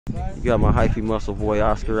You got my Hyphy muscle boy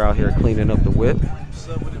Oscar out here cleaning up the whip.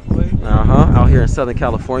 Out here in Southern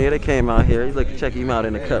California. They came out here. You look, check him out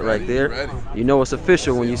in the cut right there. You know it's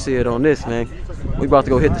official when you see it on this, man. We about to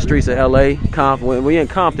go hit the streets of LA. We in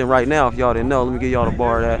Compton right now, if y'all didn't know. Let me give y'all the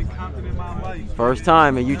bar of that. First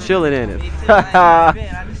time and you chilling in it.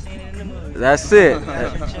 That's it.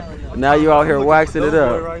 Now you out here waxing it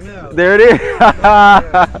up. There it is.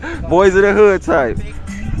 Boys of the hood type.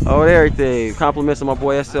 Oh, everything. Compliments to my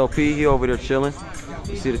boy SLP. He over there chilling.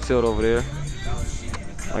 You see the tilt over there.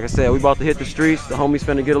 Like I said, we about to hit the streets. The homies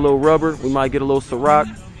finna get a little rubber. We might get a little Ciroc.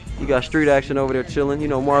 You got street action over there chilling. You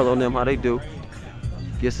know Marlo and them, how they do.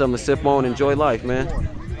 Get something to sip on, enjoy life, man.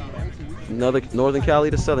 Another Northern Cali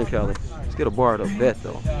to Southern Cali. Let's get a bar to bet,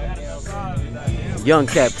 though. Young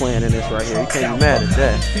cat playing in this right here. You can't be mad at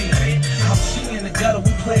that.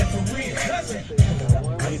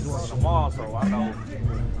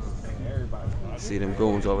 See them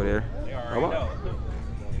goons over there.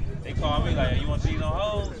 They call me like, you want to see no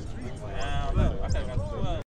hoes?